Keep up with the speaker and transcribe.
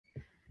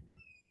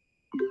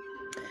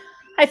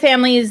Hi,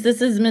 families.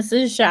 This is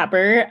Mrs.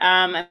 Shopper.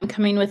 I'm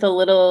coming with a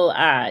little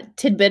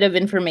tidbit of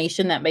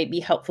information that might be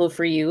helpful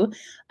for you.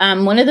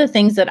 One of the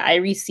things that I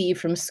receive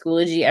from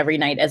Schoology every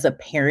night as a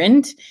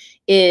parent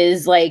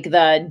is like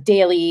the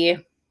daily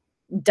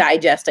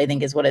digest, I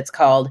think is what it's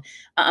called.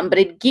 But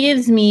it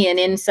gives me an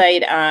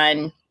insight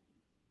on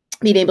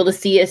being able to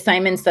see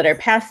assignments that are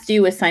past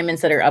due,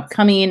 assignments that are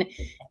upcoming,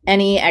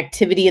 any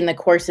activity in the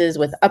courses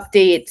with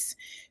updates,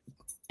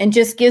 and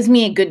just gives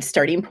me a good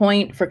starting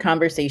point for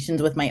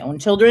conversations with my own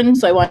children.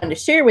 So I wanted to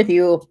share with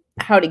you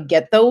how to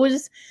get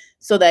those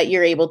so that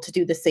you're able to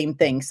do the same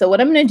thing. So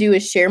what I'm going to do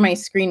is share my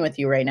screen with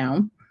you right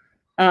now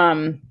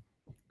and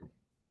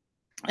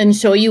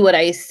show you what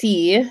I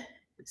see.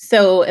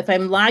 So if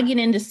I'm logging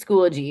into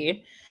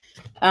Schoology,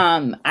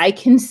 I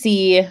can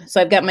see, so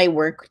I've got my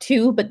work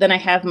too, but then I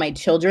have my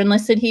children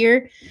listed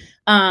here.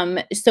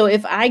 So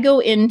if I go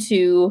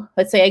into,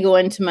 let's say I go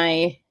into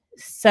my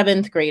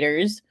 7th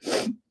graders,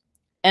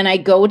 and I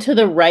go to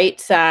the right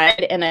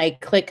side and I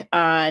click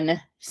on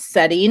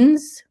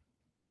settings.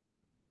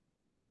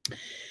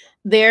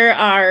 There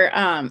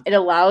are, it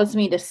allows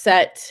me to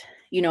set,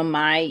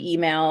 my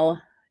email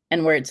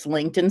and where it's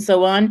linked and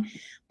so on.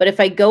 But if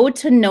I go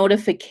to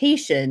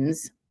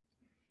notifications,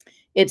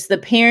 it's the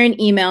parent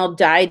email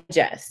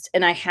digest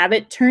and I have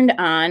it turned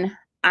on.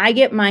 I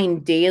get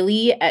mine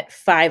daily at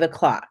 5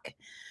 o'clock.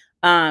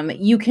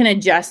 You can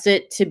adjust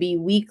it to be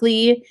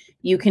weekly.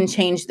 You can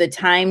change the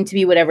time to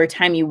be whatever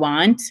time you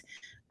want.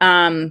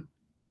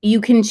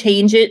 You can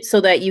change it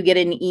so that you get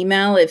an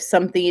email if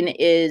something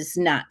is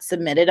not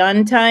submitted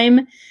on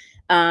time,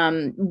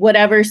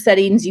 whatever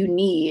settings you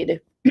need.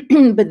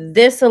 But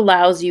this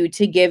allows you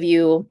to give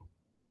you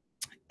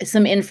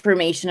some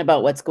information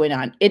about what's going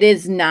on. It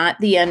is not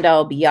the end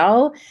all be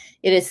all.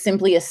 It is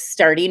simply a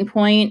starting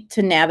point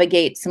to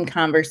navigate some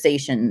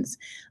conversations.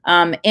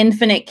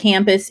 Infinite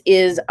Campus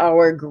is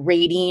our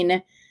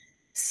grading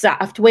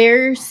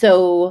software.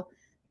 So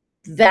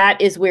that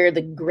is where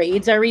the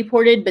grades are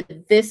reported,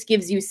 but this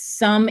gives you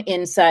some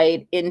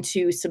insight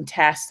into some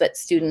tasks that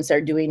students are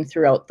doing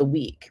throughout the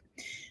week.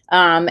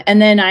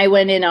 And then I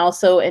went in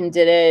also and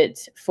did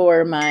it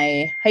for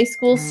my high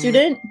school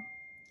student.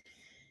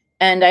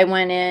 And I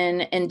went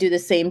in and do the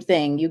same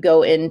thing. You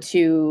go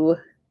into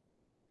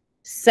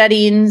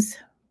settings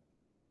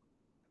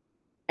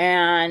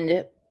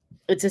and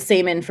it's the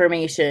same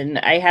information.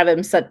 I have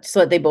them set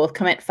so that they both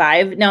come at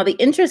 5. Now, the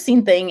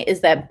interesting thing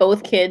is that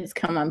both kids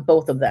come on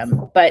both of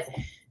them, but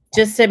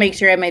just to make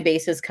sure I have my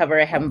bases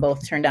covered, I have them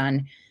both turned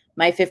on.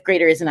 My 5th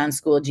grader isn't on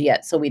Schoology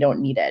yet, so we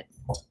don't need it.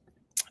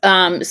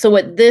 So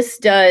what this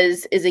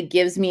does is it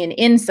gives me an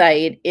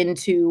insight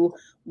into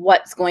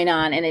what's going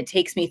on, and it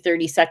takes me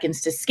 30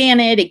 seconds to scan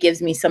it. It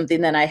gives me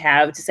something that I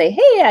have to say,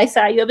 hey, I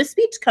saw you have a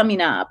speech coming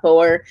up,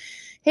 or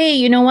hey,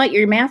 you know what,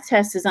 your math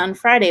test is on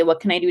Friday.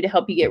 What can I do to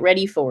help you get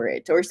ready for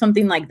it? Or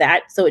something like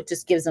that. So it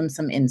just gives them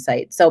some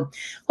insight. So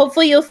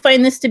hopefully you'll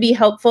find this to be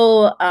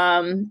helpful.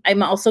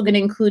 I'm also going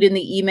to include in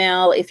the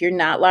email, if you're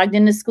not logged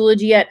into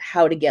Schoology yet,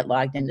 how to get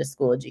logged into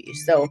Schoology.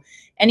 So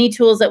any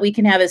tools that we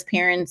can have as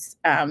parents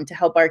to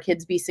help our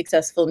kids be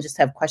successful and just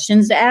have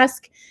questions to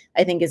ask,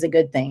 I think is a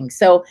good thing.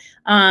 So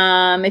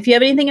if you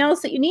have anything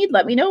else that you need,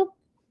 let me know.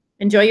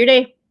 Enjoy your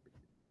day.